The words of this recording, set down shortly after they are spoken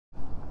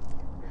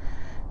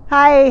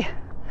Hi,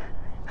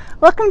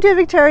 welcome to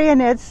Victoria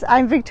Knits.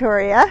 I'm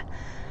Victoria.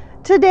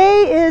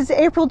 Today is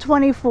April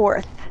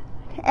 24th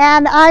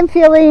and I'm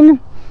feeling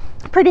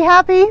pretty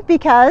happy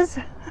because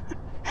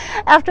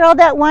after all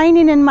that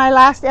whining in my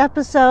last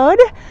episode,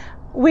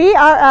 we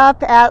are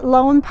up at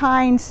Lone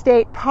Pine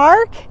State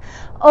Park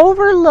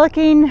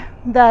overlooking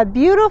the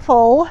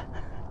beautiful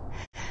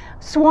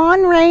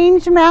Swan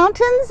Range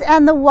Mountains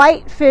and the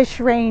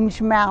Whitefish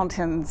Range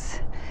Mountains.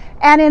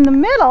 And in the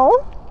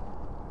middle,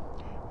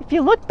 if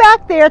you look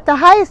back there at the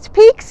highest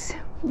peaks,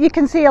 you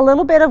can see a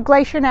little bit of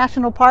Glacier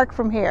National Park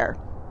from here.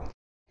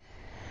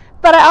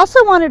 But I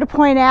also wanted to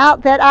point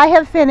out that I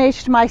have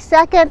finished my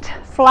second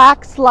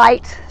flax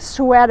light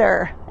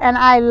sweater, and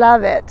I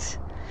love it.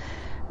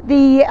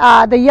 The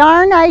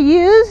yarn I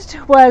used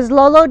was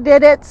Lolo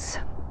Did It's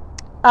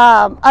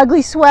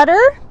Ugly Sweater.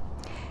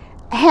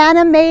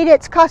 Hannah made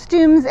its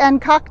Costumes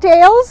and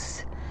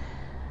Cocktails,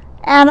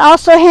 and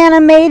also Hannah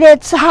made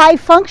its High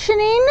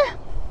Functioning,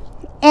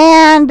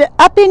 and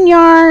Up in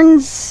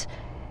Yarns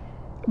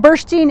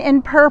Bursting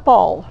in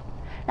Purple.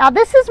 Now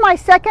this is my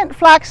second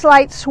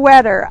Flaxlight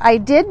sweater. I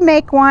did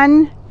make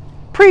one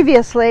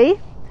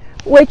previously,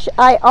 which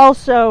I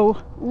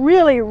also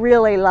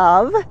really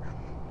love.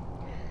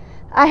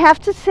 I have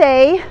to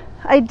say,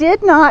 I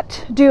did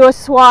not do a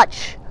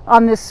swatch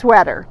on this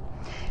sweater.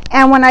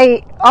 And when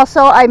I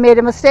made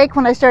a mistake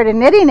when I started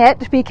knitting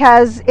it,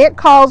 because it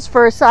calls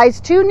for a size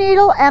 2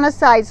 needle and a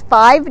size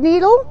 5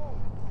 needle.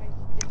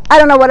 I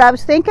don't know what I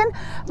was thinking,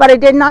 but I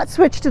did not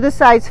switch to the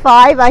size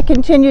 5. I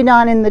continued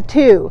on in the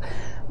 2.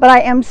 But I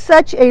am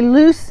such a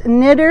loose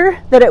knitter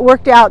that it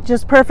worked out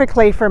just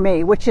perfectly for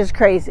me, which is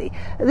crazy.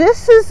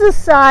 This is the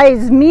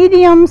size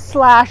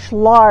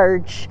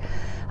medium/large.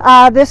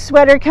 This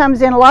sweater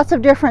comes in lots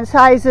of different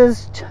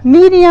sizes,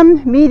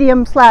 medium,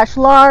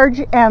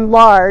 medium/large, and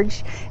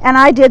large. And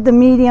I did the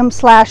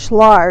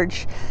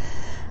medium/large.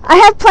 I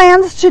have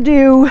plans to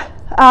do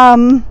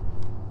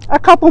a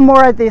couple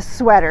more of this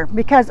sweater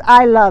because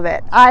I love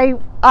it. I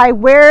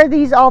wear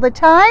these all the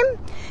time,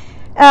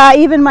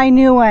 even my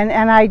new one,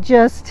 and I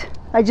just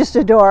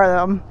adore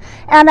them.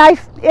 And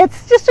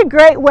it's just a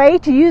great way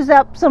to use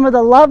up some of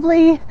the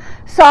lovely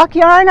sock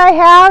yarn I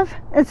have,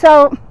 and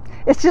so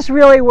it's just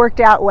really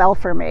worked out well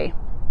for me.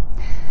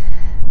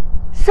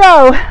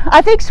 So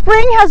I think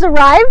spring has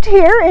arrived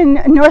here in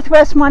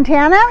Northwest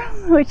Montana,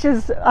 which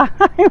is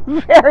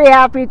I'm very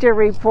happy to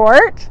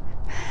report.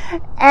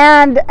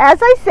 And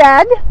as I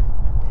said,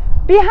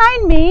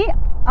 behind me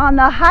on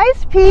the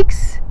highest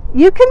peaks,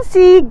 you can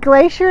see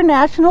Glacier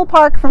National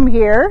Park from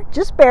here,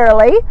 just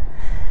barely.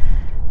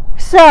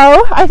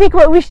 So I think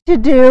what we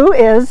should do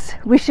is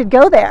we should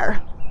go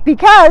there,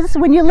 because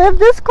when you live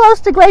this close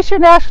to Glacier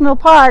National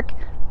Park,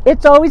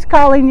 it's always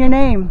calling your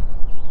name.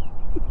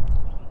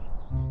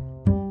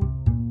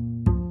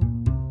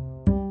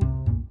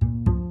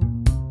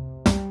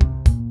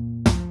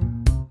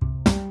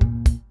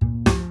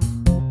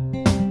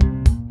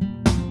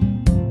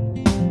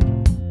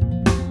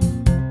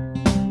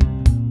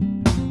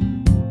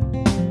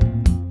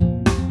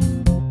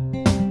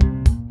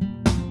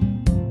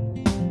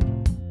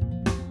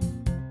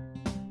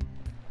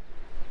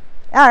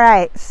 All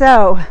right,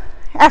 so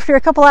after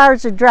a couple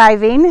hours of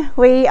driving,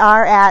 we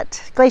are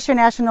at Glacier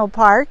National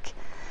Park.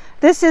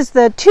 This is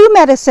the Two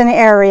Medicine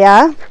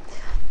area.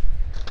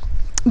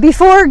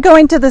 Before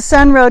Going to the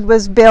Sun Road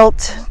was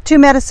built, Two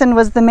Medicine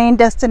was the main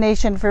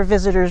destination for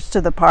visitors to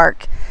the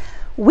park.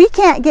 We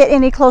can't get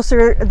any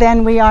closer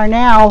than we are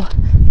now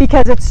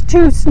because it's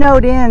too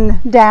snowed in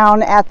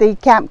down at the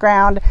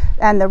campground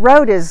and the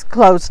road is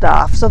closed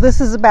off. So this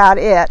is about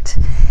it.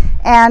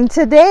 And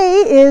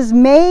today is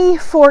May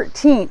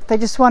 14th. I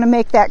just want to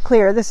make that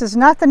clear. This is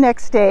not the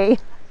next day.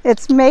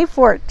 It's May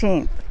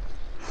 14th.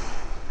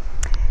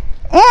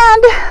 And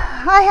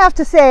I have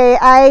to say,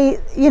 I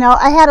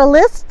had a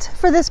list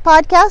for this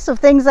podcast of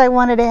things I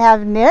wanted to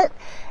have knit.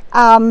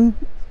 I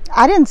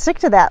didn't stick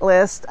to that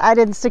list. I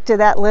didn't stick to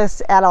that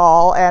list at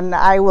all, and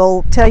I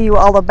will tell you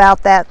all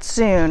about that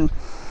soon.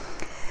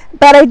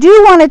 But I do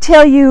want to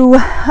tell you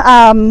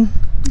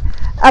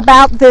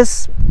about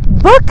this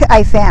book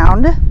I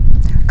found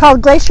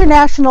called Glacier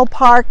National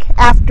Park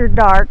After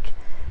Dark.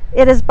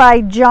 It is by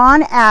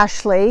John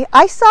Ashley.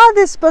 I saw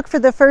this book for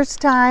the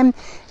first time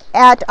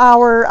at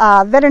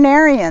our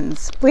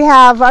veterinarians.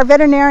 Our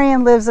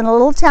veterinarian lives in a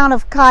little town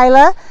of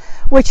Kyla,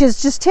 which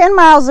is just 10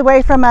 miles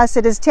away from us.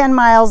 It is 10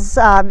 miles,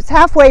 it's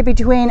halfway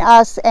between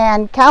us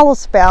and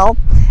Kalispell.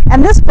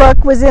 And this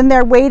book was in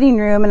their waiting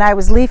room, and I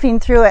was leafing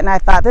through it, and I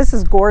thought, this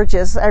is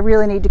gorgeous. I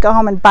really need to go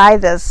home and buy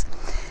this.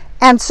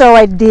 And so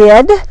I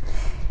did.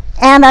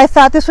 And I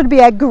thought this would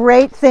be a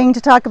great thing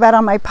to talk about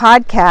on my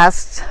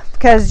podcast,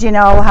 because you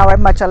know how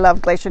much I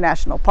love Glacier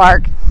National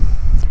Park.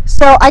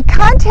 So I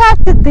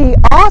contacted the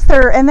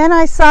author, and then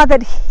I saw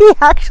that he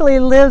actually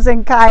lives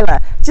in Kyla,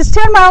 just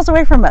 10 miles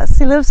away from us.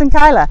 He lives in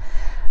Kyla.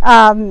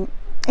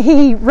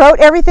 He wrote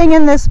everything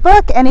in this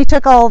book, and he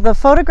took all the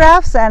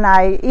photographs, and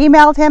I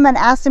emailed him and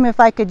asked him if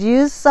I could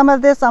use some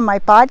of this on my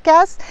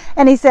podcast,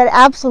 and he said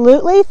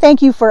absolutely.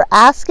 Thank you for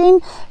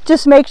asking.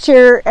 Just make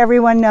sure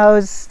everyone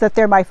knows that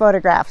they're my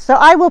photographs. So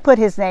I will put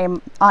his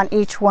name on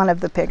each one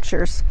of the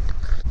pictures.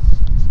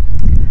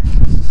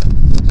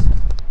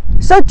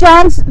 So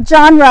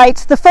John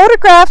writes, the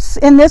photographs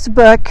in this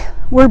book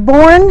were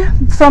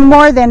born from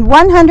more than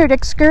 100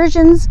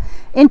 excursions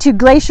into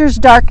Glacier's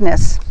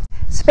darkness,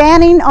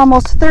 spanning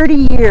almost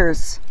 30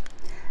 years.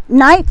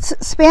 Nights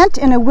spent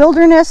in a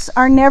wilderness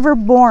are never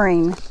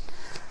boring.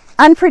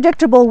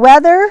 Unpredictable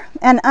weather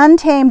and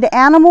untamed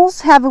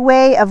animals have a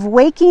way of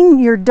waking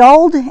your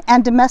dulled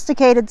and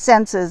domesticated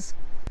senses.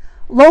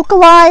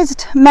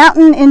 Localized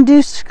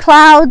mountain-induced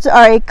clouds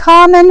are a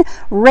common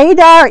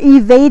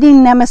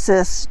radar-evading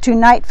nemesis to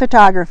night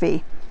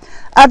photography.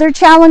 Other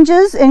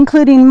challenges,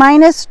 including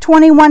minus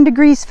 21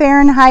 degrees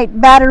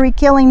Fahrenheit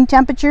battery-killing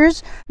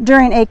temperatures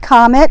during a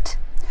comet,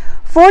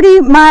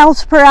 40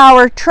 miles per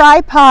hour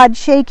tripod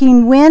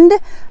shaking wind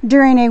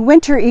during a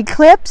winter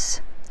eclipse,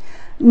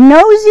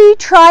 nosy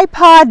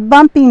tripod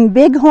bumping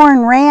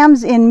bighorn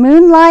rams in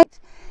moonlight,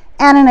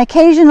 and an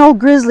occasional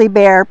grizzly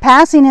bear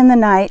passing in the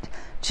night,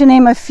 to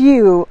name a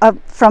few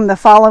from the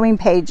following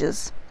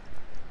pages.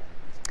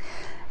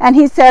 And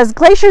he says,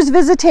 Glacier's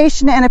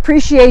visitation and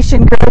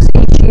appreciation grows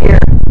each year.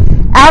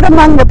 Out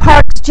among the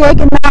park's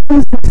jagged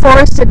mountains and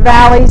forested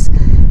valleys,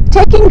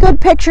 taking good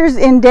pictures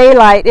in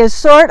daylight is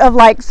sort of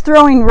like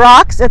throwing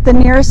rocks at the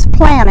nearest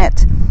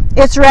planet.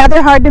 It's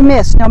rather hard to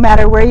miss no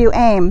matter where you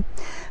aim.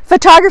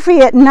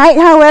 Photography at night,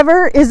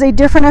 however, is a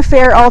different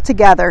affair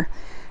altogether.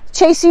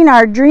 Chasing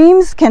our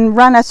dreams can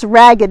run us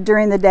ragged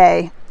during the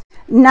day.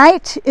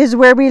 Night is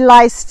where we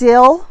lie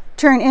still,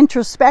 turn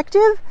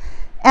introspective,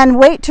 and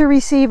wait to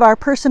receive our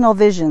personal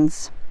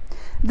visions.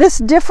 This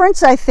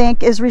difference, I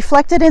think, is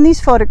reflected in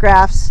these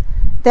photographs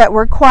that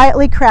were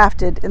quietly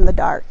crafted in the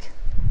dark.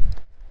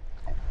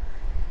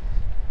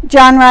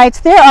 John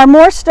writes, there are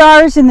more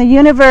stars in the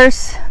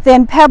universe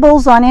than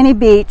pebbles on any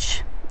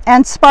beach,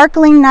 and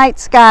sparkling night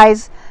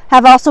skies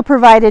have also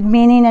provided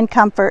meaning and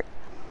comfort.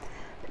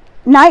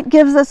 Night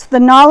gives us the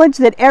knowledge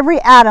that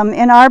every atom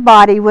in our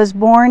body was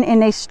born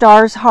in a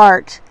star's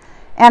heart,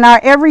 and our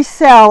every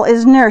cell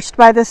is nursed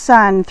by the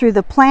sun through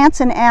the plants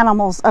and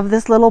animals of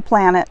this little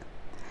planet.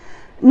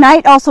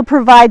 Night also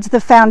provides the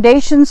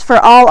foundations for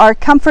all our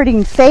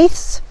comforting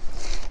faiths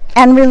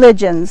and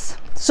religions,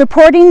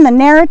 supporting the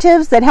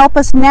narratives that help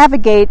us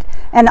navigate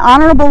an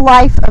honorable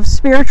life of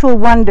spiritual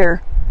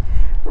wonder.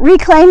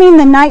 Reclaiming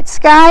the night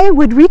sky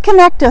would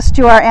reconnect us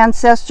to our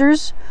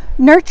ancestors,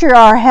 nurture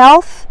our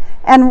health,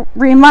 and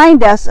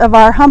remind us of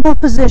our humble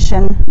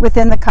position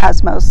within the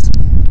cosmos.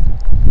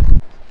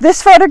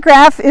 This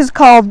photograph is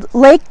called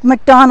Lake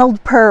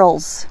McDonald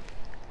Pearls,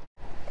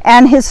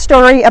 and his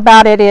story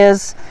about it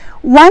is,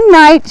 one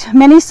night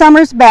many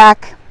summers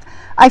back,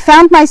 I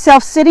found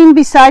myself sitting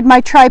beside my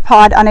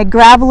tripod on a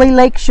gravelly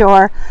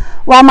lakeshore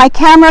while my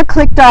camera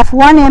clicked off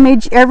one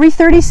image every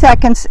 30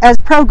 seconds as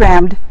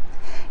programmed.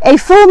 A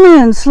full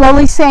moon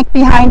slowly sank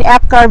behind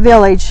Apgar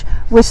village.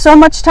 With so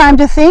much time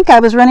to think, I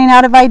was running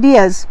out of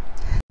ideas.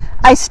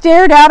 I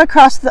stared out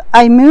across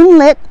a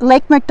moonlit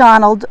Lake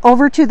McDonald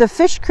over to the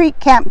Fish Creek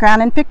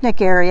campground and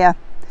picnic area.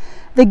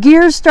 The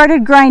gears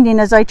started grinding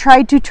as I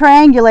tried to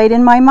triangulate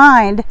in my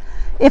mind.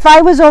 If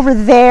I was over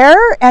there,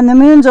 and the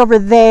moon's over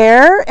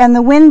there, and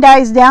the wind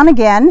dies down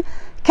again,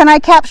 can I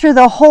capture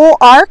the whole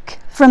arc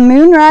from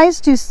moonrise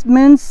to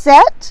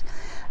moonset?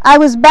 I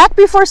was back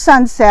before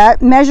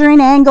sunset, measuring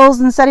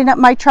angles and setting up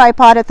my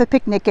tripod at the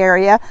picnic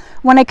area,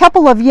 when a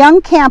couple of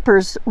young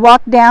campers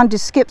walked down to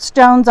skip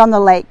stones on the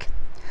lake.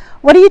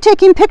 What are you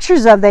taking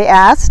pictures of? They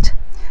asked.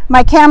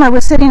 My camera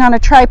was sitting on a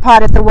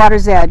tripod at the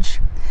water's edge.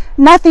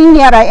 Nothing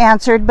yet, I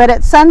answered, but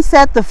at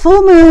sunset the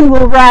full moon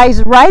will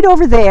rise right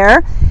over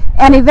there,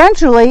 and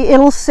eventually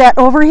it'll set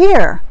over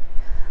here.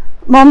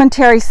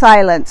 Momentary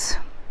silence.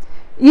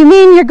 You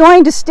mean you're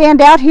going to stand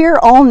out here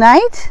all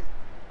night?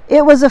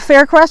 It was a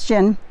fair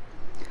question.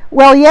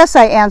 Well, yes,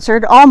 I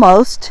answered,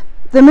 almost.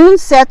 The moon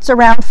sets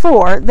around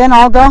 4, then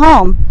I'll go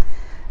home.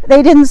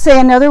 They didn't say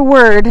another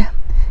word.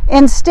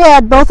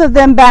 Instead, both of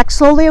them backed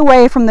slowly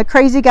away from the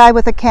crazy guy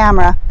with the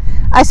camera.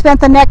 I spent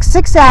the next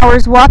 6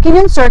 hours walking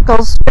in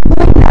circles,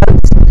 scribbling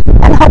notes,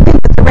 and hoping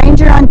that the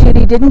ranger on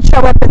duty didn't show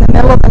up in the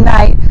middle of the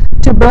night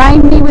to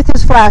blind me with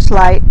his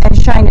flashlight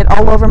and shine it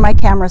all over my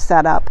camera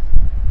setup.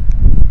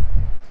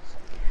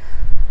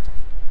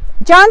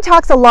 John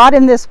talks a lot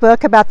in this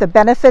book about the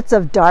benefits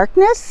of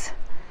darkness,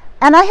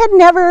 and I had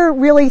never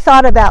really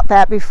thought about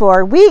that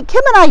before.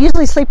 Kim and I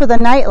usually sleep with a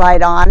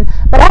nightlight on,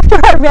 but after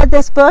I read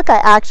this book,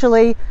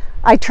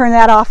 I turn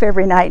that off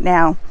every night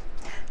now.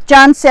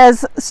 John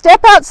says,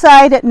 step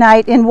outside at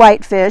night in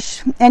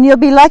Whitefish, and you'll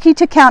be lucky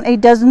to count a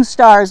dozen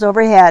stars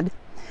overhead.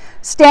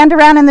 Stand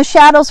around in the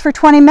shadows for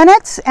 20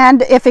 minutes,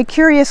 and if a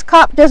curious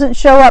cop doesn't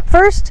show up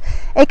first,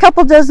 a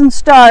couple dozen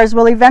stars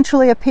will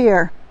eventually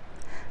appear.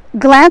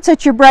 Glance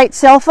at your bright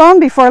cell phone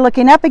before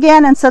looking up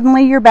again, and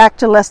suddenly you're back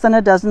to less than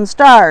a dozen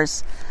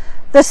stars.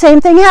 The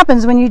same thing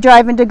happens when you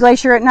drive into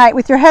Glacier at night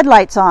with your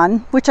headlights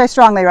on, which I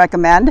strongly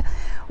recommend.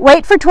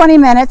 Wait for 20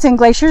 minutes in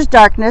Glacier's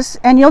darkness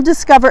and you'll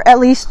discover at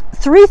least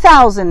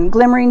 3,000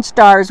 glimmering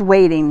stars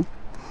waiting.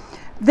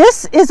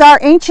 This is our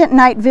ancient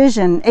night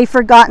vision, a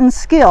forgotten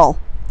skill.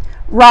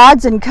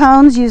 Rods and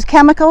cones use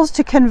chemicals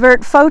to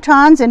convert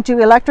photons into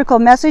electrical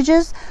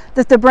messages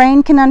that the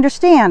brain can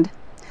understand.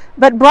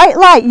 But bright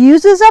light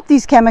uses up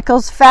these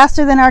chemicals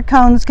faster than our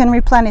cones can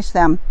replenish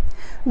them.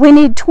 We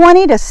need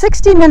 20 to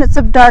 60 minutes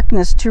of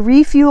darkness to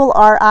refuel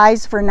our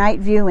eyes for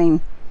night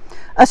viewing.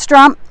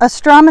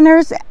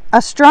 Astronomers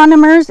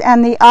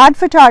and the odd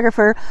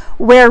photographer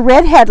wear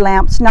red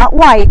headlamps, not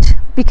white,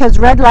 because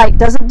red light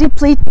doesn't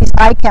deplete these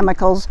eye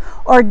chemicals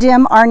or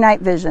dim our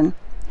night vision.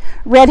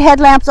 Red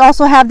headlamps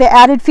also have the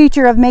added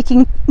feature of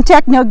making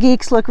techno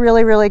geeks look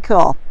really, really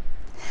cool.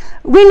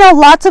 We know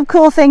lots of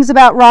cool things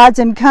about rods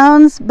and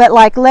cones, but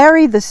like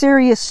Larry, the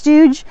serious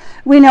stooge,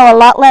 we know a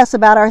lot less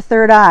about our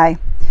third eye.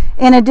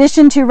 In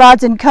addition to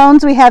rods and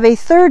cones, we have a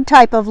third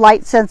type of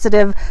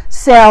light-sensitive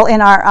cell in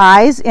our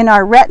eyes, in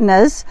our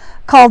retinas,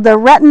 called the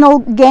retinal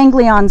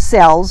ganglion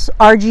cells,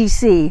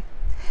 RGC.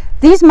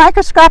 These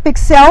microscopic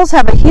cells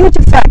have a huge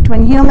effect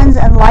when humans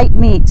and light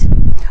meet.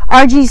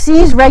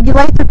 RGCs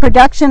regulate the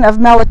production of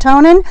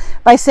melatonin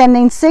by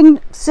sending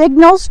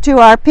signals to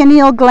our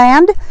pineal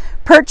gland,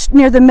 perched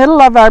near the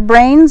middle of our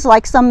brains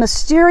like some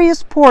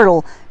mysterious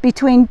portal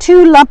between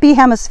two lumpy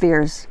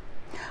hemispheres.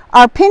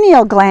 Our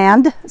pineal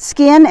gland,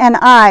 skin, and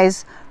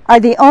eyes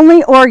are the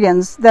only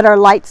organs that are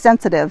light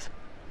sensitive.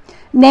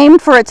 Named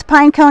for its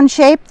pinecone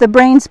shape, the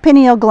brain's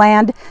pineal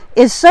gland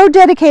is so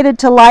dedicated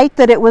to light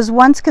that it was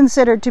once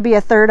considered to be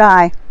a third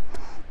eye.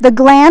 The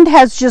gland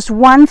has just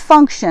one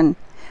function.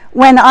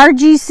 When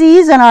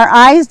RGCs in our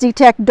eyes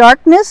detect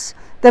darkness,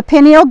 the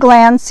pineal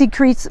gland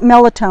secretes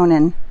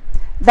melatonin.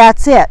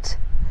 That's it.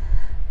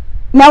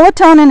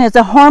 Melatonin is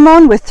a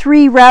hormone with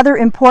three rather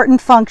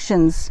important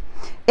functions.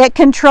 It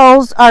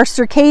controls our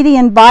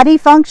circadian body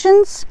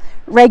functions,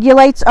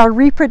 regulates our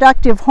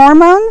reproductive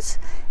hormones,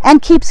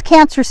 and keeps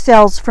cancer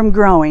cells from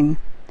growing.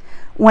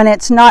 When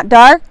it's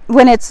dark,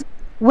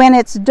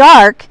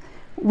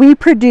 we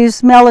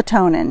produce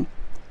melatonin.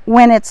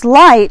 When it's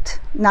light,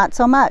 not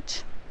so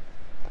much.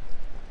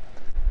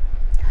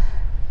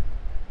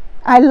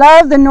 I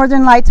love the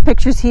Northern Lights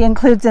pictures he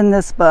includes in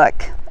this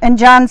book. And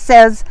John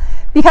says,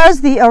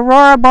 because the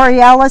aurora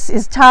borealis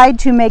is tied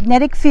to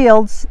magnetic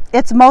fields,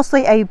 it's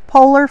mostly a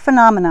polar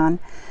phenomenon.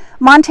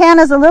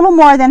 Montana is a little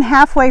more than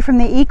halfway from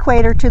the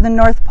equator to the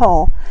North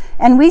Pole,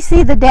 and we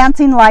see the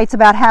dancing lights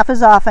about half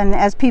as often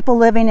as people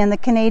living in the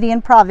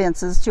Canadian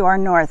provinces to our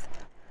north.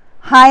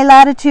 High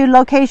latitude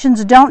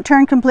locations don't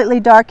turn completely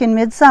dark in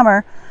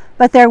midsummer,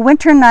 but their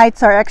winter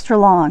nights are extra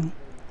long.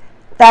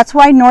 That's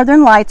why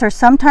northern lights are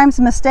sometimes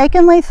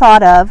mistakenly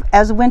thought of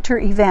as winter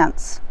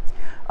events.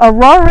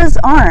 Auroras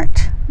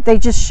aren't. They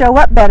just show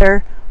up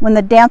better when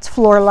the dance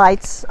floor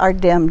lights are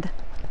dimmed.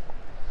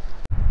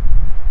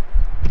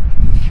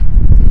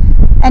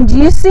 And do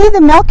you see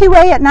the Milky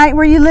Way at night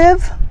where you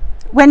live?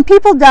 When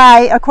people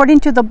die, according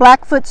to the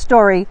Blackfoot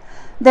story,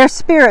 their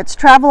spirits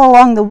travel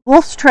along the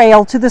Wolf's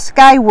Trail to the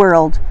sky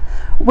world,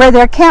 where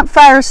their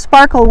campfires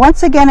sparkle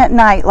once again at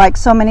night like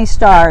so many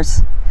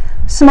stars.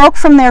 Smoke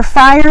from their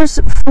fires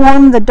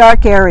form the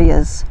dark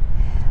areas.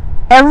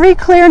 Every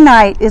clear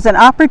night is an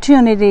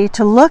opportunity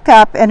to look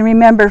up and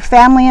remember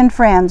family and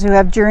friends who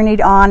have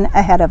journeyed on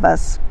ahead of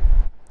us.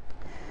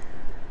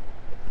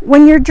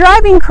 When you're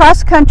driving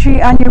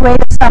cross-country on your way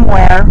to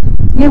somewhere,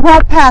 you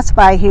won't pass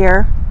by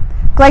here.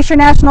 Glacier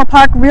National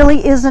Park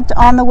really isn't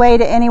on the way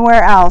to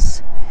anywhere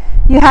else.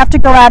 You have to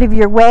go out of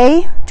your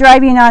way,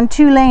 driving on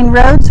two-lane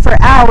roads for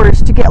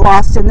hours to get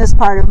lost in this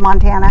part of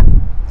Montana.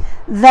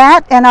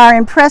 That and our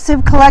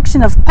impressive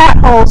collection of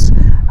potholes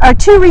are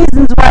two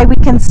reasons why we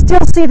can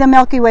still see the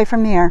Milky Way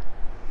from here.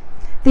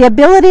 The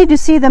ability to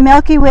see the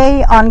Milky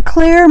Way on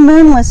clear,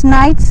 moonless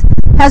nights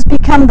has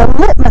become the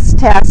litmus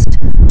test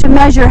to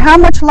measure how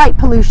much light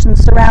pollution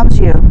surrounds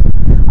you.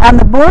 On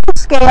the Bortle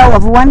scale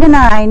of 1 to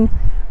 9,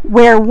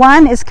 where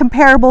 1 is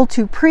comparable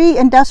to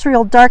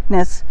pre-industrial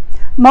darkness,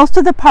 most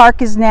of the park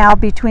is now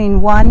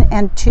between 1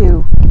 and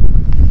 2.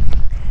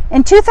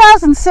 In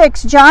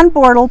 2006, John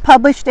Bortle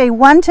published a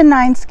 1 to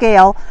 9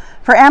 scale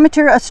for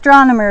amateur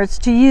astronomers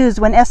to use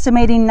when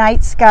estimating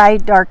night sky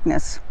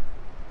darkness.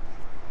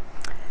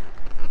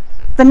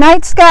 The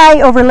night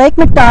sky over Lake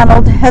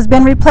McDonald has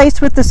been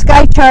replaced with the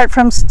sky chart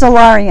from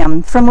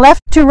Stellarium. From left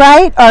to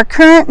right, our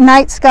current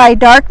night sky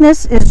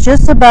darkness is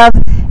just above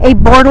a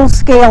Bortle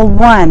scale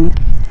 1.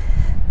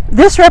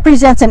 This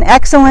represents an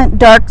excellent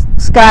dark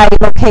sky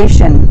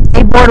location.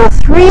 A Bortle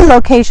 3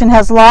 location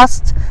has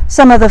lost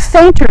some of the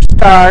fainter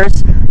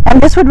stars,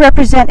 and this would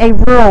represent a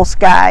rural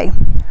sky.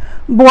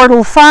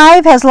 Bortle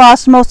 5 has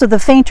lost most of the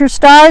fainter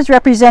stars,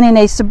 representing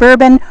a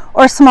suburban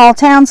or small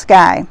town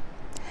sky.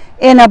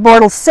 In a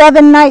Bortle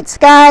 7 night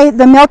sky,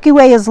 the Milky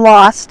Way is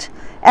lost,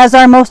 as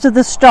are most of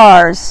the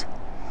stars.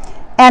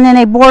 And in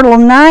a Bortle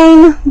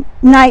 9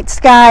 night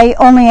sky,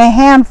 only a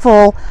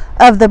handful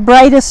of the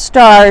brightest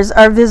stars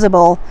are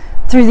visible,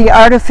 through the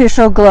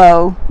artificial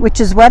glow,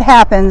 which is what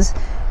happens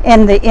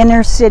in the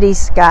inner city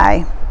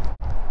sky.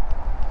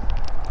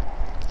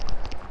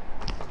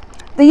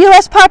 The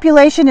U.S.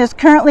 population is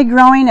currently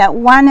growing at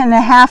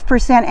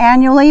 1.5%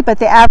 annually, but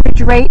the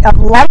average rate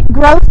of light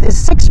growth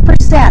is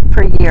 6%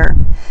 per year.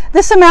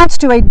 This amounts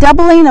to a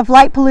doubling of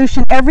light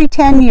pollution every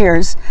 10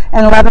 years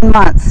and 11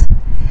 months.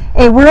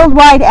 A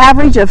worldwide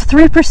average of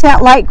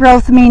 3% light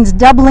growth means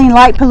doubling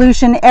light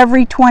pollution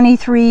every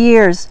 23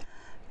 years.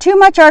 Too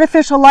much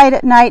artificial light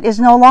at night is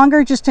no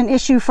longer just an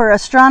issue for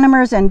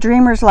astronomers and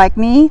dreamers like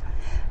me.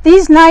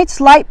 These nights,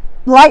 light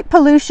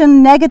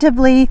pollution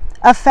negatively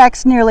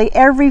affects nearly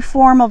every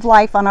form of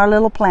life on our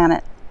little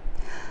planet.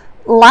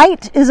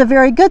 Light is a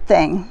very good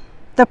thing.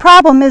 The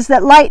problem is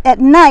that light at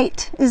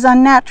night is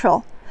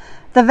unnatural.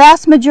 The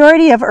vast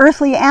majority of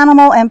earthly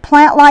animal and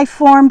plant life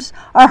forms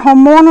are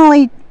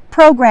hormonally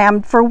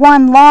programmed for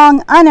one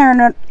long,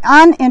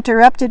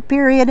 uninterrupted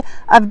period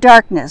of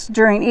darkness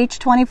during each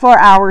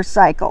 24-hour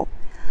cycle.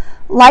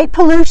 Light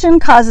pollution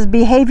causes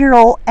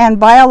behavioral and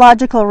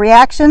biological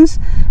reactions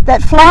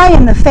that fly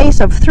in the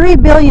face of 3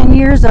 billion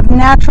years of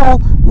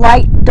natural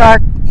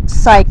light-dark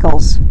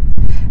cycles.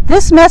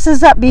 This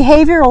messes up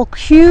behavioral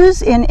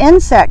cues in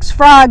insects,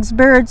 frogs,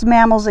 birds,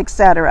 mammals,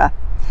 etc.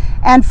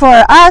 And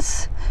for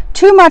us,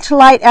 too much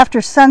light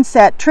after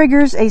sunset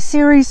triggers a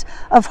series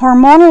of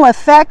hormonal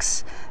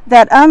effects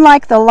that,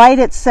 unlike the light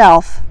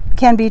itself,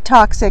 can be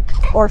toxic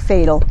or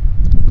fatal.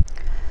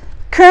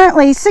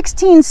 Currently,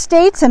 16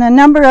 states and a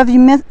number of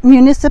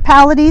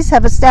municipalities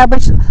have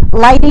established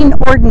lighting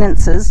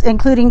ordinances,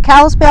 including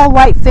Kalispell,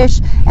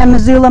 Whitefish, and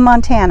Missoula,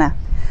 Montana.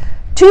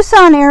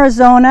 Tucson,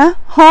 Arizona,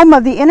 home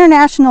of the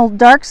International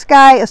Dark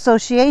Sky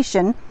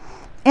Association,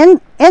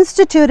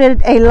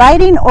 instituted a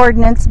lighting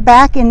ordinance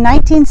back in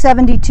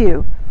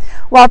 1972.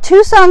 While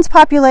Tucson's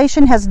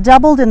population has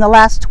doubled in the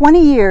last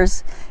 20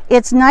 years,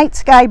 its night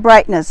sky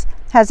brightness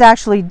has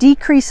actually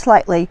decreased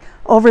slightly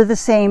over the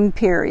same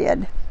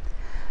period.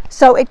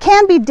 So it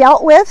can be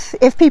dealt with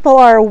if people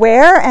are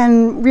aware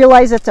and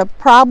realize it's a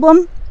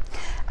problem.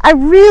 I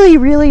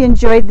really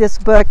enjoyed this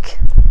book.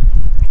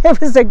 It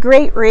was a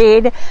great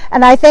read,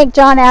 and I thank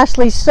John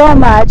Ashley so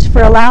much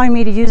for allowing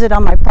me to use it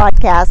on my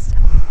podcast.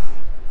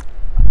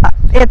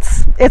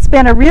 It's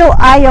been a real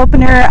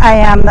eye-opener. I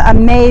am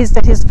amazed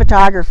at his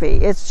photography.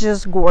 It's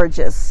just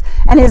gorgeous.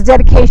 And his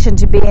dedication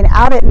to being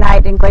out at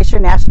night in Glacier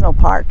National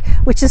Park,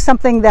 which is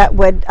something that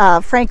would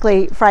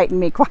frankly frighten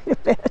me quite a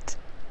bit.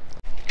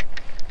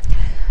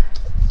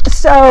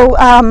 So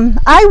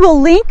I will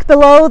link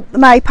below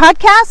my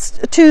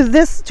podcast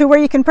to where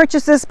you can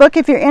purchase this book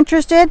if you're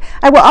interested.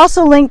 I will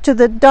also link to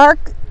the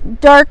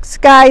Dark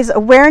Skies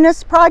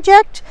Awareness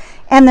Project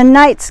and the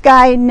Night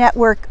Sky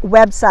Network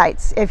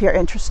websites if you're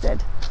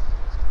interested.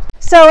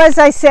 So as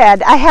I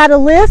said, I had a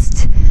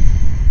list,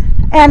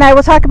 and I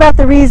will talk about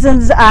the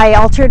reasons I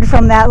altered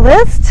from that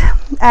list.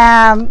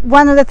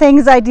 One of the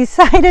things I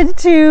decided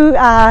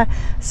to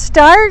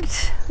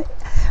start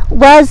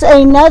was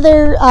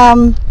another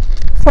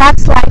flat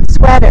slide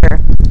sweater.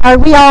 Are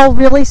we all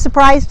really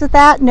surprised at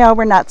that? No,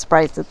 we're not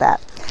surprised at that.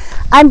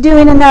 I'm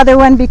doing another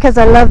one because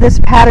I love this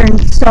pattern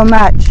so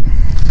much.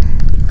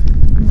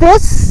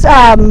 This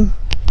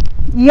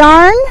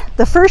yarn,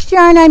 the first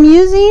yarn I'm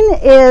using,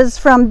 is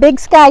from Big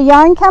Sky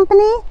Yarn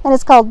Company, and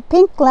it's called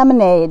Pink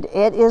Lemonade.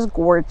 It is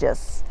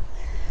gorgeous.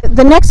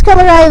 The next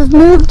color I've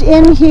moved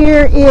in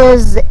here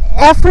is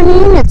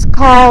Ephraim. It's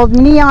called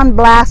Neon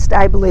Blast,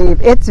 I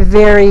believe. It's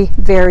very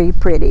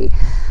pretty.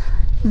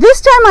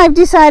 This time I've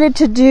decided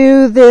to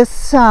do this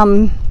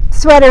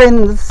sweater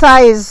in the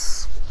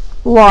size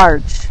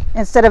large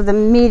instead of the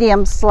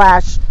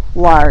medium/large,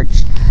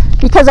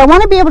 because I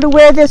want to be able to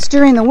wear this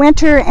during the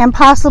winter and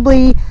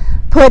possibly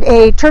put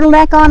a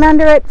turtleneck on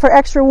under it for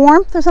extra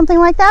warmth or something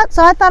like that.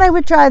 So I thought I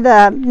would try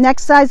the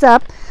next size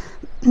up.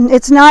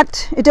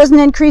 It doesn't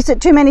increase it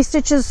too many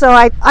stitches, so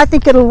I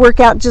think it'll work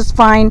out just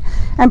fine.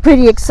 I'm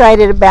pretty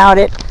excited about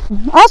it.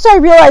 Also, I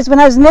realized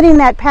when I was knitting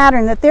that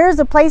pattern that there is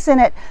a place in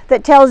it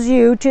that tells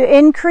you to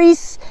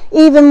increase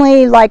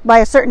evenly, like by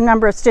a certain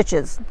number of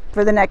stitches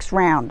for the next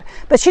round.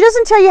 But she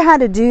doesn't tell you how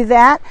to do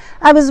that.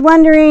 I was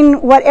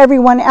wondering what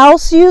everyone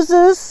else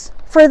uses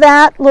for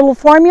that little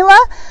formula.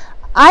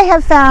 I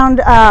have found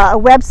a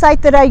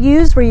website that I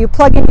use where you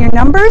plug in your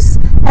numbers,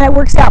 and it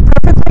works out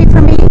perfectly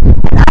for me.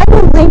 And I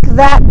will link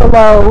that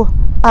below,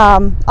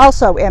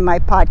 also in my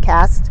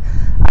podcast,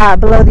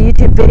 below the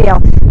YouTube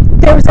video.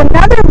 There was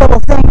another little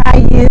thing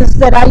I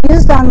used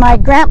on my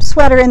Gramp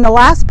sweater in the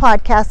last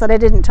podcast that I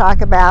didn't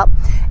talk about,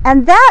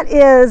 and that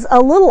is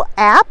a little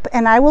app,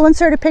 and I will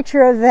insert a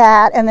picture of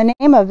that and the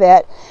name of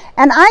it.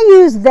 And I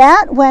use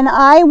that when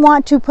I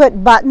want to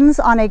put buttons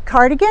on a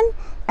cardigan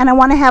and I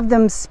want to have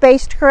them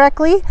spaced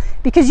correctly,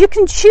 because you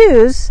can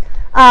choose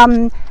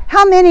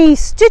how many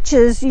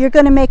stitches you're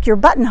going to make your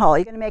buttonhole.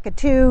 You're going to make a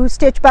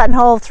 2-stitch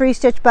buttonhole,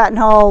 3-stitch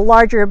buttonhole,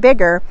 larger or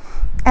bigger,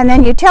 and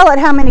then you tell it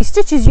how many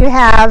stitches you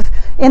have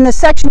in the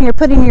section you're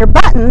putting your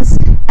buttons,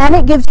 and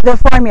it gives you the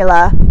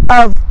formula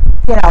of,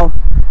 you know,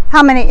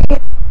 how many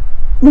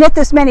knit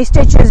this many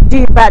stitches, do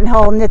your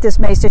buttonhole, knit this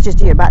many stitches,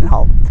 do your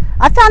buttonhole.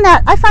 I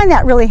find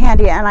that really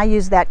handy, and I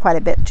use that quite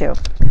a bit too.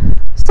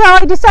 So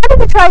I decided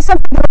to try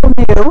something a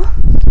little new.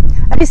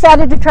 I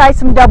decided to try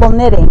some double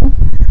knitting.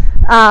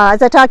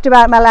 As I talked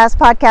about in my last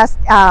podcast,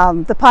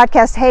 the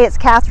podcast, Hey, It's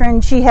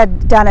Catherine, she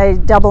had done a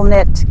double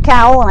knit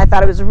cowl, and I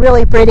thought it was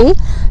really pretty.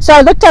 So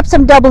I looked up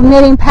some double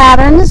knitting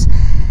patterns,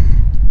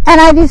 and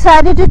I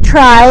decided to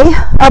try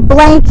a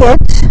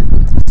blanket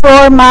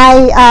for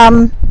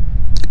my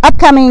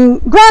upcoming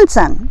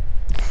grandson.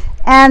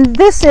 And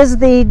this is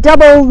the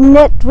double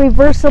knit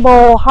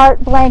reversible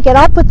heart blanket.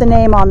 I'll put the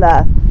name on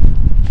the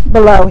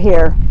below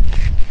here.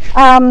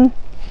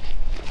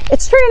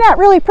 It's turning out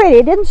really pretty.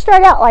 It didn't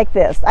start out like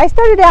this. I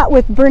started out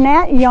with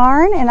Bernat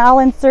yarn, and I'll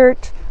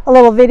insert a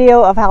little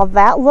video of how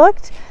that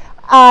looked.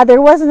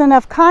 There wasn't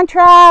enough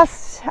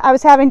contrast. I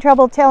was having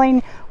trouble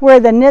telling where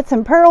the knits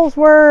and purls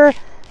were.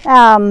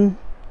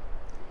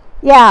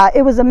 Yeah,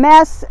 it was a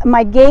mess.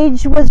 My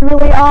gauge was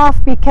really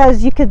off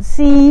because you could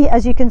see,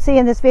 as you can see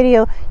in this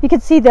video, you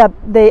could see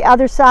the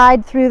other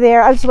side through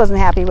there. I just wasn't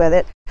happy with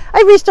it.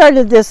 I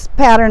restarted this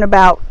pattern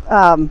about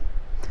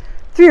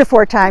 3 or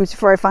 4 times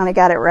before I finally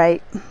got it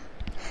right.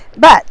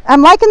 But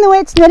I'm liking the way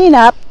it's knitting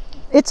up.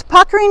 It's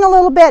puckering a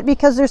little bit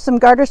because there's some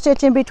garter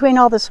stitch in between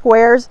all the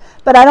squares,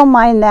 but I don't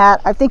mind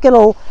that. I think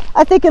it'll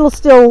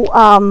still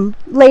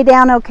lay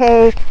down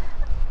okay.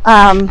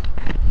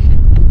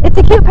 It's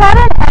a cute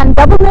pattern, and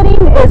double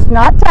knitting is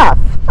not tough.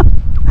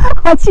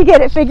 Once you get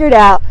it figured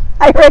out,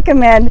 I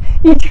recommend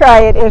you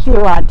try it if you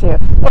want to.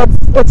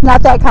 It's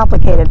not that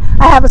complicated.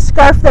 I have a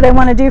scarf that I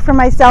want to do for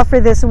myself for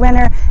this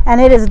winter,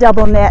 and it is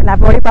double knit, and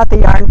I've already bought the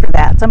yarn for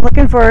that. So I'm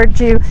looking forward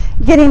to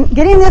getting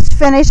this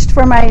finished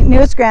for my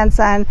newest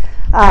grandson,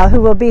 who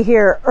will be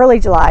here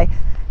early July.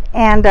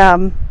 And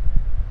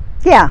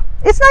yeah,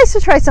 it's nice to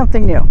try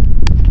something new.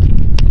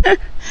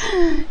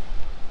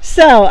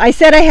 So I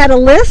said I had a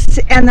list,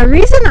 and the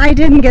reason I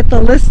didn't get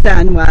the list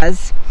done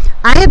was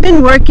I have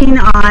been working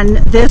on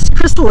this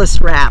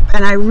chrysalis wrap,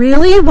 and I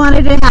really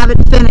wanted to have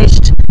it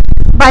finished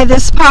by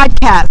this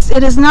podcast.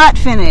 It is not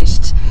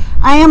finished.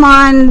 I am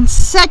on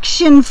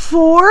section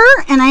 4,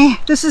 and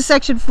this is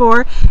section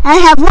 4, and I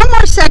have one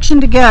more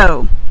section to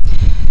go.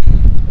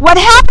 What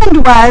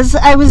happened was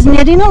I was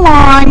knitting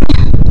along.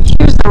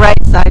 Here's the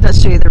right side.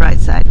 Let's show you the right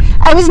side.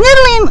 I was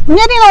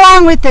knitting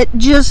along with it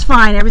just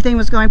fine. Everything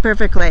was going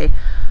perfectly.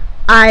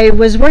 I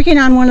was working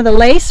on one of the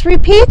lace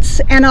repeats,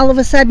 and all of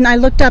a sudden I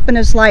looked up and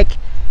it's like,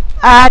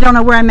 I don't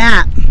know where I'm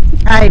at.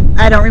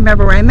 I don't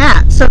remember where I'm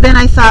at. So then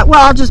I thought,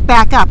 well, I'll just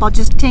back up. I'll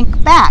just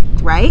tink back,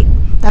 right?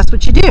 That's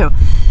what you do.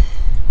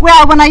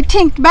 Well, when I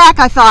tinked back,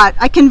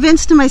 I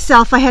convinced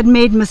myself I had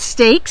made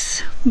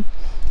mistakes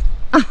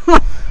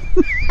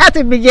at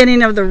the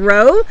beginning of the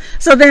row.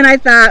 So then I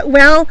thought,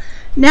 well,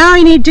 now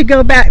I need to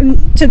go back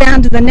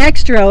down to the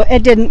next row.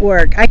 It didn't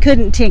work. I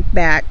couldn't tink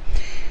back.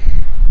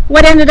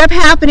 What ended up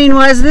happening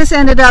was this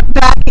ended up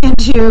back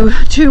into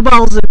 2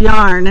 balls of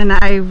yarn, and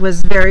I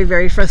was very,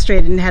 very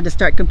frustrated and had to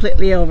start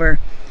completely over.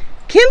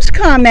 Kim's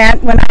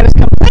comment when I was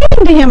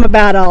complaining to him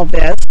about all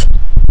this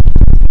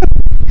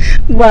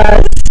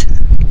was,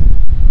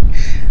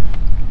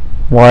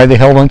 why the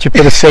hell don't you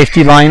put a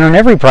safety line on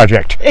every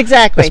project?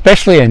 Exactly.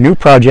 Especially a new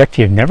project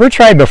you've never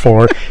tried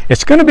before.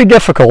 It's going to be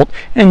difficult,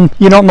 and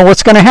you don't know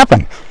what's going to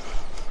happen.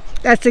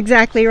 That's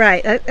exactly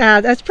right.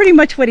 That's pretty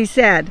much what he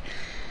said.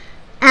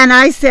 And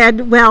I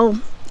said, well,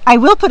 I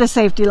will put a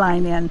safety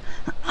line in.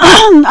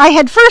 I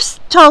had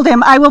first told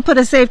him I will put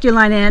a safety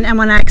line in, and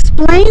when I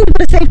explained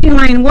what a safety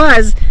line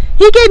was,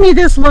 he gave me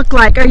this look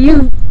like, are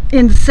you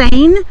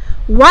insane?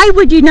 Why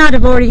would you not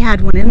have already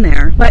had one in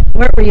there? What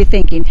were you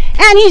thinking?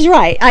 And he's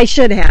right. I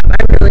should have.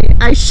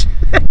 I should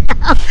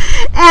have.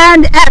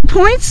 And at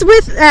points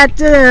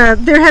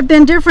there have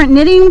been different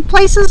knitting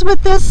places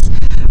with this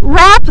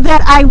wrap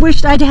that I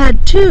wished I'd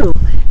had too,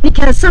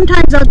 because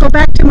sometimes I'll go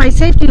back to my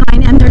safety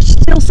line and there's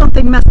still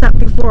something messed up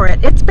before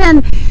it. It's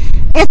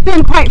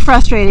been quite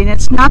frustrating.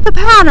 It's not the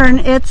pattern,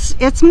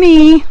 it's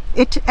me.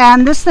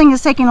 And this thing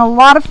is taking a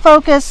lot of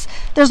focus.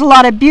 There's a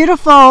lot of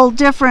beautiful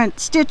different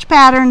stitch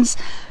patterns,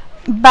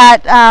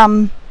 but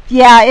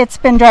yeah, it's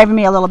been driving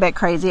me a little bit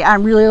crazy.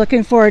 I'm really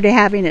looking forward to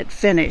having it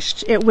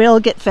finished. It will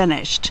get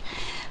finished.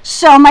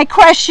 So my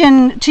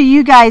question to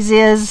you guys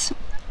is,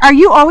 are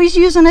you always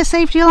using a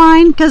safety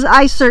line? Because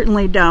I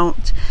certainly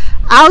don't.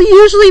 I'll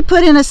usually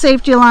put in a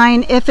safety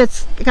line if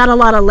it's got a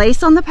lot of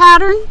lace on the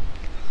pattern.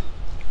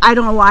 I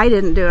don't know why I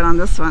didn't do it on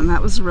this one.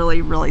 That was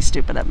really, really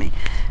stupid of me.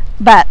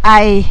 But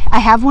I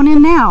have one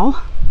in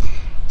now.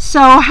 So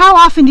how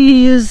often do you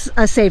use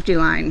a safety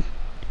line?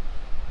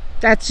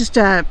 That's just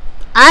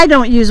I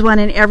don't use one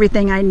in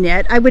everything I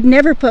knit. I would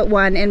never put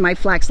one in my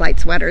Flaxlight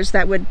sweaters.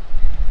 That would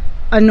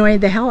annoy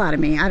the hell out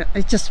of me.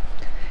 It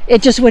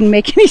just wouldn't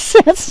make any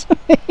sense to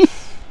me.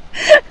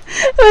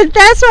 But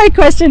that's my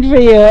question for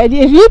you. And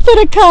if you put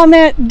a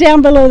comment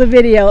down below the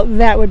video,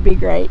 that would be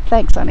great.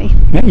 Thanks, honey.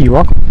 Yeah, you're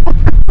welcome.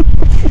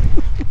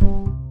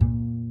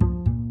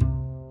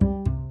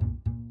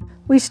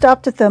 We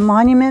stopped at the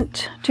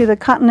monument to the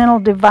Continental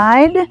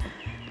Divide.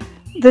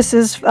 This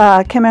is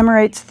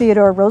commemorates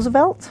Theodore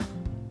Roosevelt.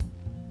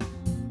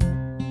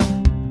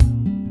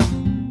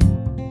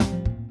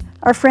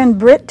 Our friend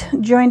Britt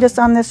joined us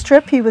on this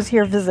trip. He was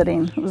here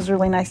visiting. It was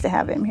really nice to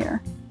have him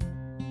here.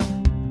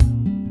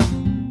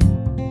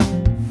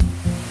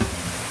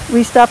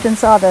 We stopped and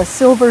saw the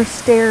Silver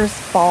Stairs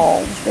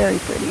Falls. Very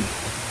pretty.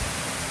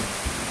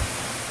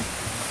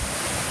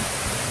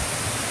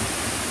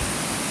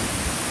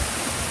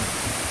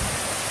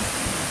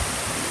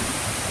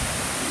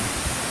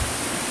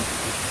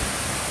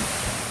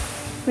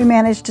 We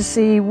managed to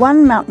see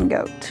one mountain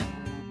goat.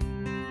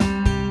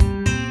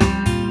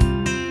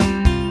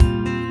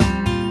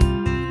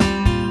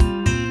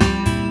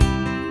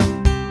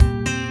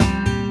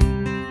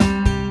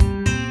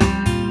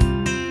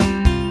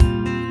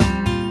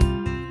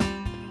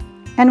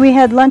 And we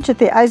had lunch at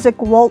the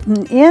Isaac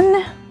Walton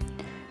Inn,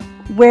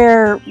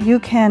 where you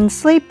can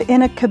sleep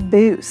in a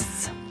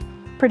caboose.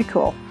 Pretty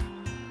cool.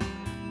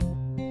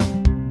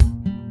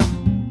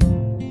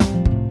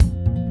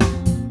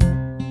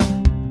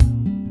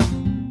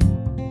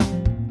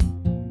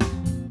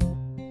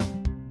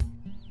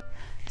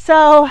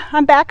 So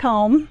I'm back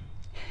home.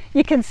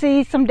 You can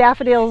see some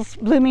daffodils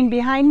blooming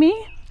behind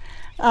me.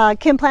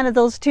 Kim planted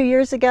those 2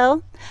 years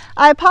ago.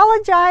 I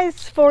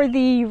apologize for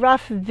the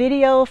rough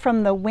video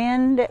from the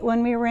wind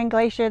when we were in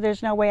Glacier.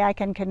 There's no way I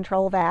can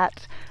control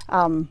that.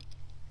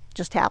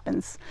 Just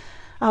happens.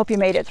 I hope you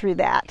made it through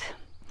that.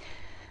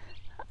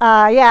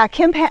 Yeah,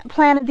 Kim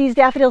planted these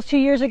daffodils 2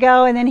 years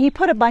ago, and then he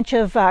put a bunch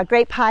of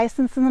grape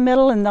hyacinths in the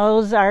middle, and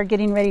those are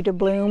getting ready to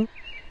bloom.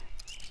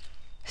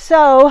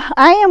 So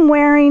I am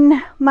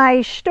wearing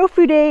my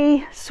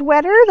Stofude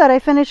sweater that I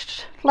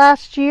finished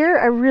last year.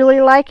 I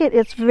really like it.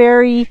 It's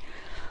very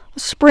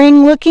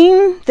spring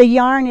looking. The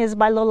yarn is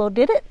by Lolo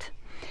Did It.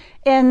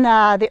 In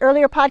the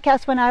earlier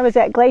podcast when I was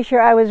at Glacier,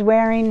 I was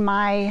wearing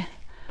my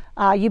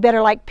You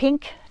Better Like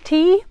Pink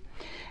tee.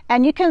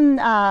 And you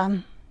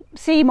can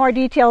see more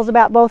details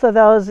about both of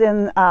those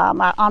on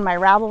my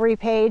Ravelry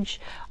page.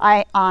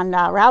 On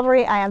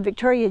Ravelry, I am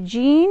Victoria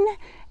Jean.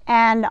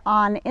 And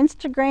on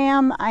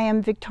Instagram, I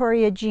am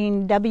Victoria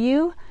Jean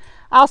W.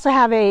 I also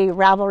have a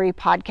Ravelry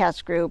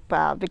podcast group,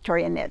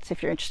 Victoria Knits,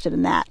 if you're interested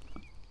in that.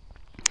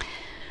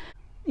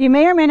 You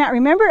may or may not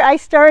remember, I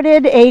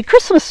started a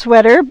Christmas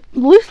sweater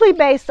loosely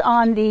based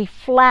on the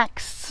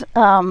flax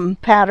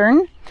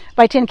pattern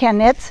by Tin Can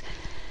Knits.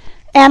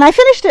 And I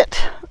finished it.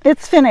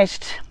 It's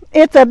finished.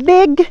 It's a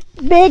big,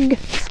 big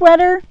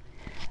sweater.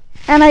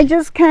 And I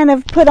just kind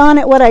of put on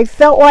it what I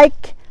felt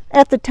like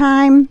at the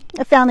time.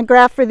 I found a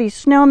graph for these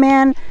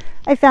snowmen.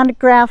 I found a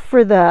graph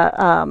for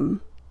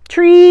the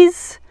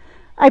trees.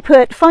 I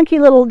put funky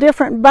little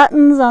different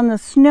buttons on the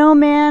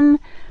snowmen.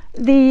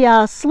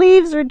 The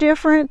sleeves are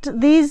different.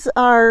 These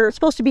are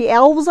supposed to be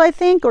elves, I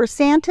think, or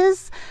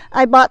Santas.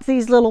 I bought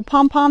these little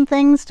pom-pom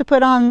things to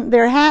put on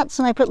their hats,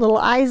 and I put little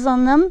eyes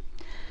on them.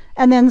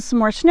 And then some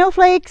more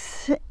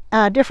snowflakes,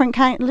 different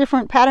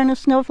pattern of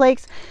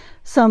snowflakes.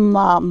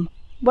 Some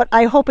what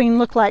I'm hoping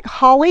look like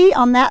holly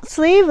on that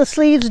sleeve. The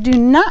sleeves do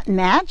not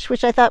match,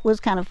 which I thought was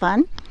kind of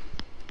fun.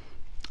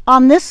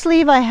 On this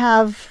sleeve I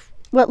have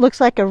what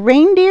looks like a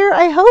reindeer,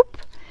 I hope.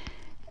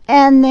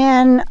 And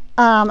then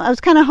I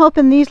was kind of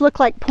hoping these look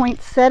like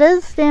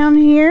poinsettias down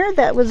here.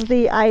 That was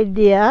the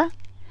idea.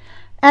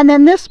 And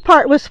then this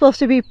part was supposed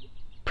to be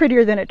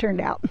prettier than it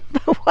turned out.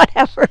 But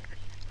whatever.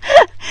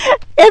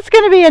 It's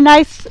going to be a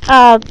nice,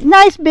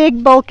 nice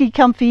big, bulky,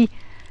 comfy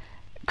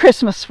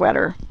Christmas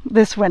sweater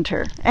this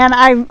winter, and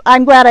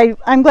I'm glad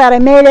I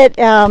made it.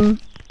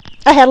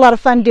 I had a lot of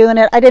fun doing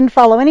it. I didn't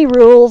follow any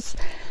rules.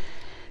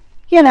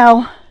 You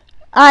know,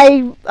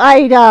 I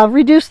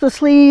reduced the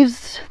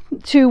sleeves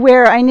to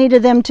where I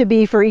needed them to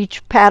be for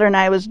each pattern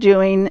I was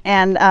doing,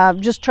 and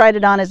just tried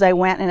it on as I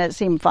went, and it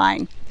seemed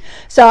fine.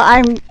 So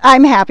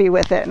I'm happy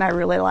with it, and I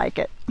really like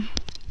it.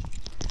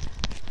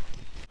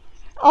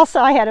 Also,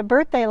 I had a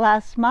birthday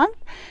last month.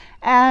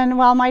 And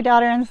while my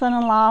daughter and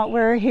son-in-law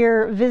were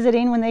here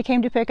visiting when they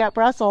came to pick up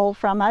Russell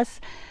from us,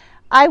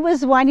 I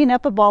was winding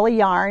up a ball of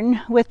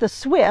yarn with the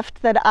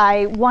Swift that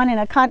I won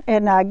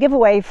in a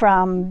giveaway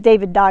from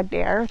David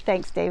Dogdare.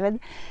 Thanks, David.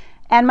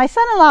 And my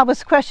son-in-law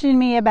was questioning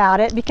me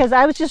about it because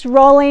I was just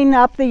rolling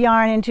up the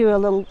yarn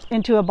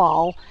into a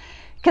ball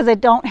because I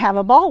don't have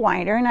a ball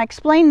winder. And I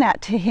explained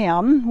that to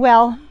him.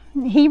 Well,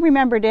 he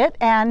remembered it,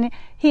 and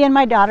he and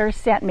my daughter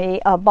sent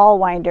me a ball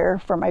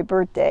winder for my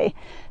birthday.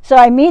 So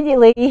I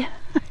immediately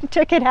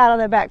took it out on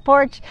the back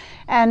porch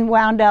and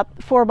wound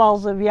up 4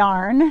 balls of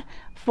yarn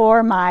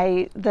for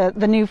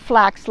the new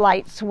flax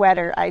light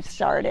sweater I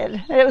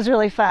started. It was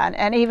really fun.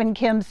 And even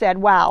Kim said,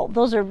 wow,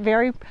 those are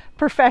very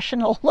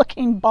professional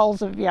looking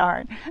balls of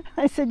yarn.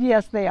 I said,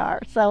 yes, they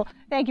are. So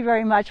thank you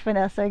very much,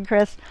 Vanessa and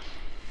Chris.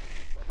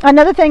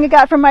 Another thing I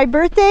got for my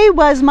birthday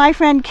was my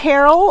friend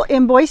Carol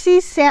in Boise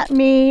sent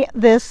me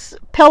this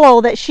pillow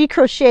that she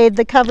crocheted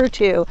the cover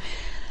to.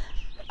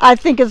 I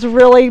think it's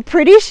really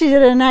pretty. She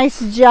did a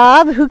nice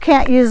job. Who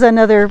can't use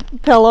another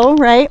pillow,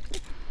 right?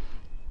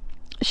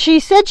 She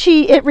said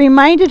it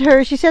reminded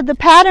her, she said the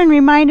pattern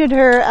reminded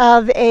her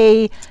of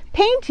a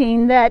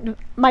painting that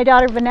my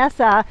daughter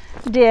Vanessa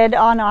did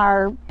on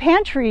our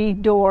pantry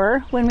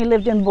door when we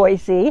lived in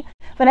Boise.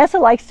 Vanessa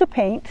likes to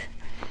paint.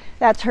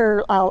 That's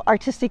her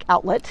artistic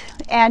outlet.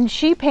 And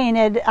she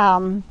painted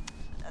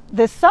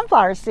this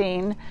sunflower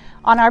scene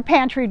on our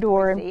pantry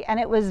door, and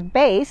it was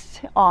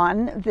based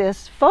on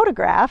this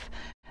photograph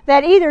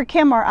that either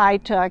Kim or I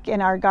took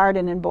in our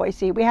garden in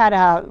Boise. We had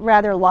a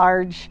rather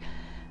large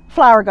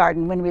flower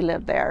garden when we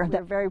lived there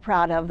that we're very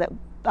proud of, that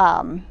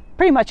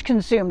pretty much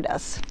consumed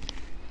us.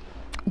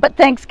 But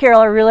thanks, Carol.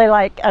 I really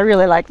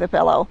like the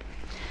pillow.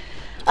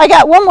 I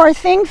got one more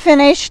thing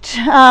finished.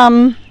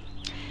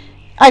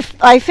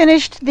 I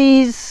finished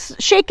these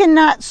shaken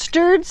not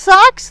stirred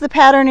socks. The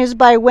pattern is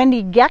by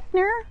Wendy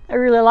Geckner. I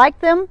really like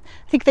them.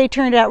 I think they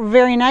turned out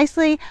very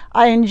nicely.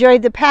 I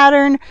enjoyed the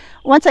pattern.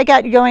 Once I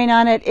got going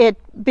on it,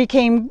 it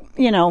became,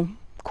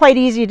 quite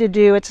easy to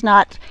do. It's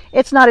not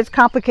as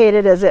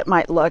complicated as it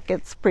might look.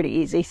 It's pretty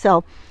easy.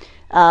 So,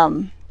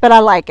 but I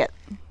like it.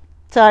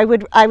 So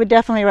I would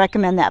definitely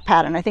recommend that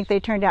pattern. I think they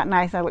turned out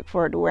nice. I look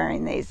forward to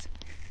wearing these.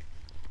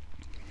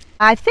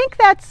 I think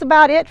that's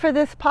about it for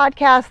this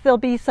podcast. There'll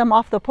be some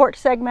off the porch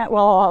segment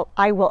where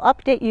I will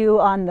update you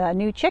on the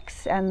new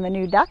chicks and the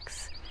new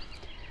ducks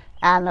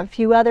and a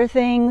few other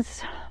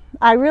things.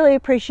 I really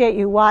appreciate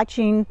you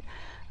watching.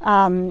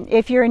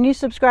 If you're a new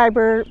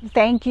subscriber,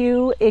 thank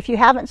you. If you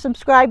haven't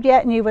subscribed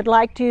yet and you would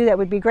like to, that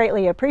would be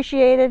greatly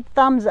appreciated.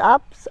 Thumbs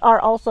ups are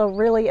also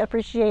really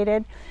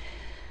appreciated.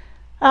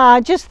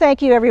 Just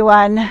thank you,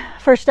 everyone,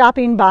 for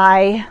stopping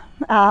by.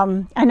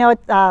 I know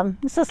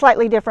it's a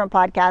slightly different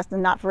podcast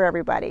and not for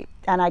everybody,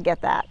 and I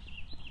get that.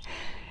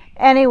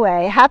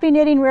 Anyway, happy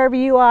knitting wherever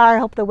you are.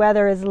 Hope the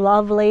weather is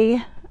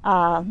lovely.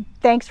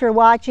 Thanks for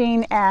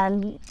watching,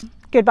 and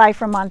goodbye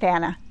from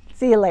Montana.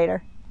 See you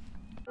later.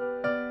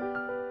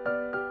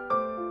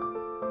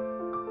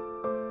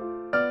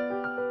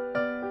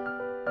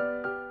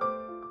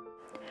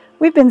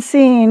 We've been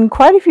seeing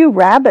quite a few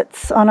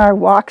rabbits on our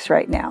walks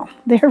right now.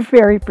 They're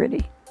very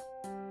pretty.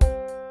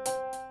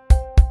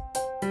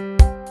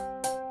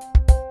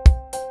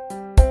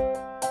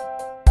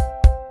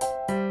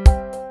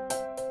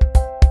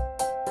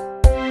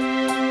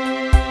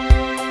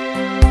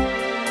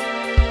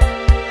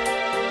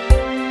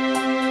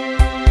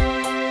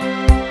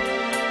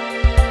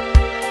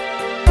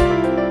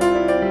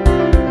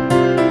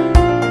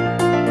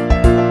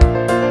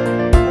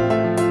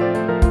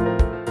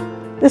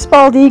 This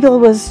bald eagle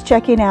was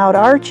checking out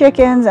our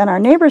chickens and our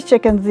neighbor's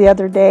chickens the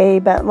other day,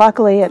 but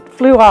luckily it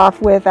flew off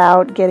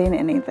without getting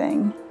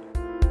anything.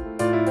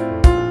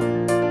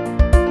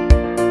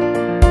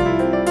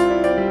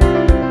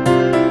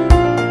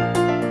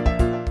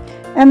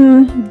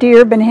 And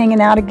deer been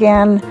hanging out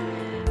again.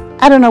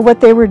 I don't know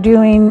what they were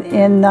doing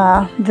in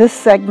this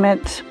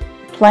segment.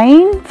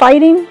 Playing?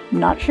 Fighting?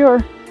 Not sure.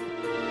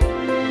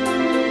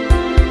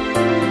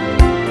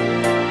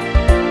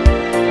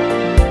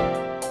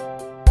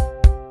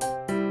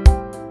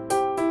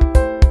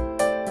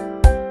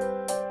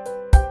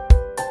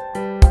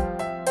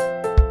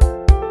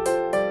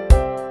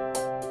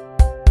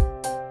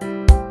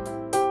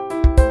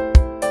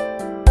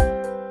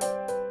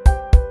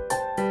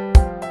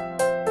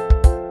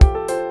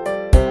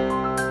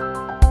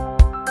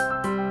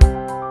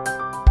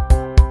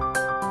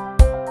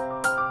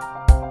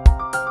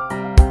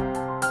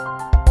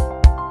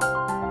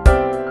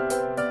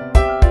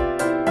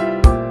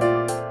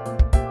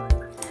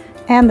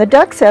 And the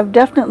ducks have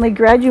definitely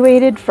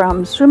graduated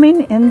from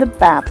swimming in the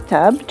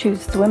bathtub to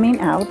swimming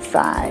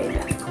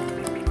outside.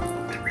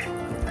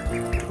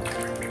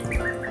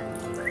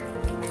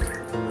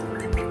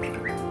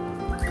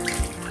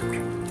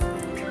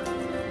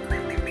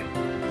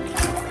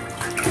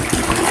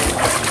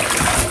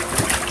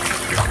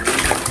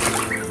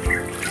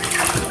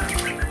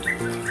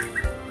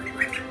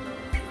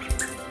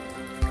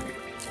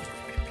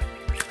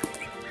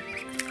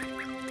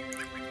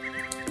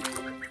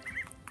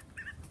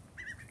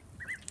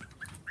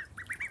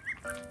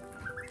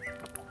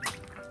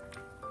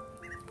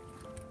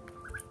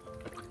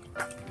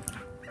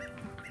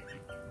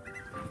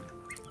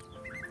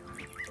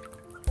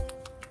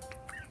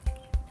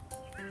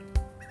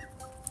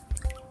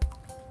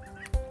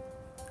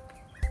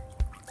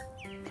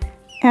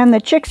 And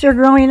the chicks are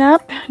growing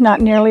up, not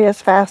nearly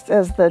as fast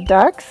as the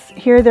ducks.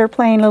 Here they're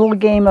playing a little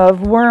game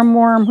of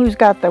worm, who's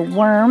got the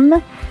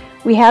worm.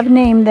 We have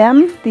named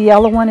them. The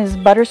yellow one is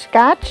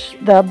Butterscotch,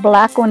 the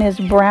black one is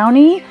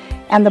Brownie,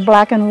 and the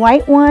black and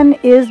white one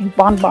is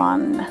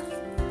Bonbon.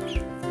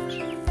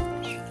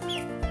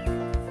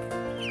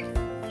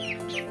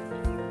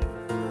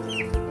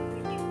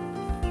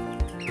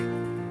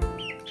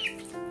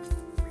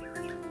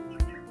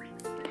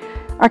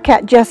 Our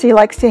cat Jesse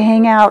likes to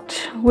hang out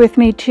with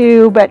me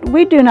too, but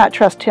we do not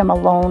trust him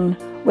alone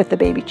with the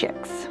baby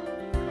chicks.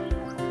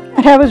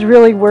 And I was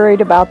really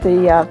worried about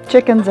the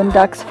chickens and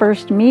ducks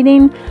first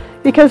meeting,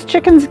 because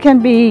chickens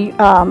can be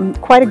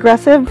quite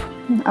aggressive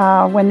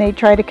when they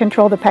try to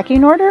control the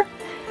pecking order,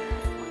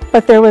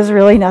 but there was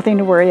really nothing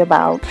to worry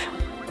about.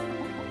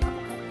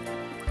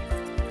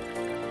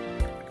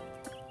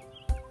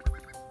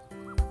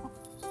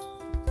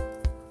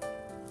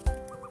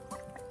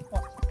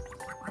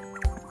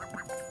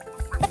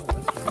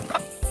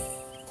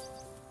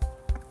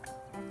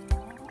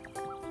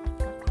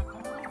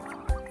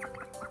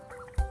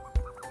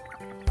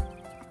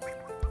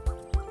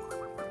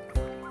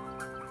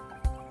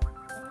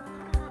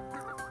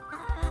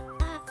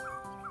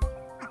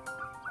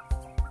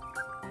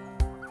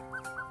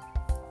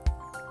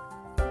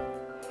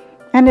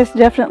 And it's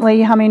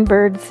definitely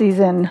hummingbird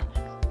season.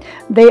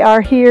 They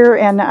are here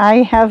and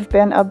I have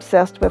been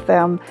obsessed with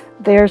them.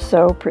 They're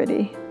so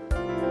pretty.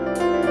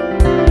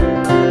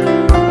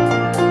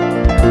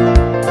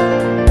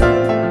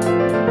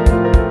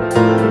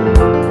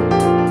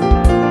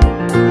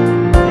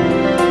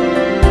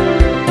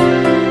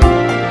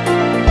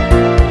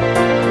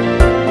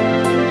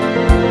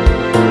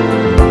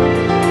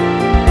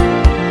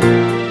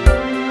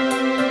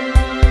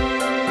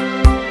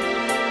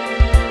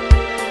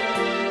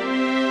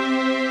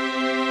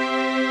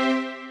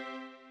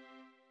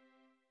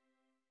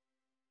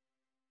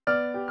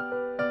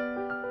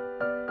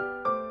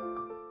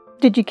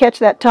 Did you catch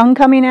that tongue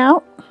coming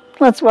out?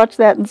 Let's watch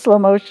that in slow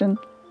motion.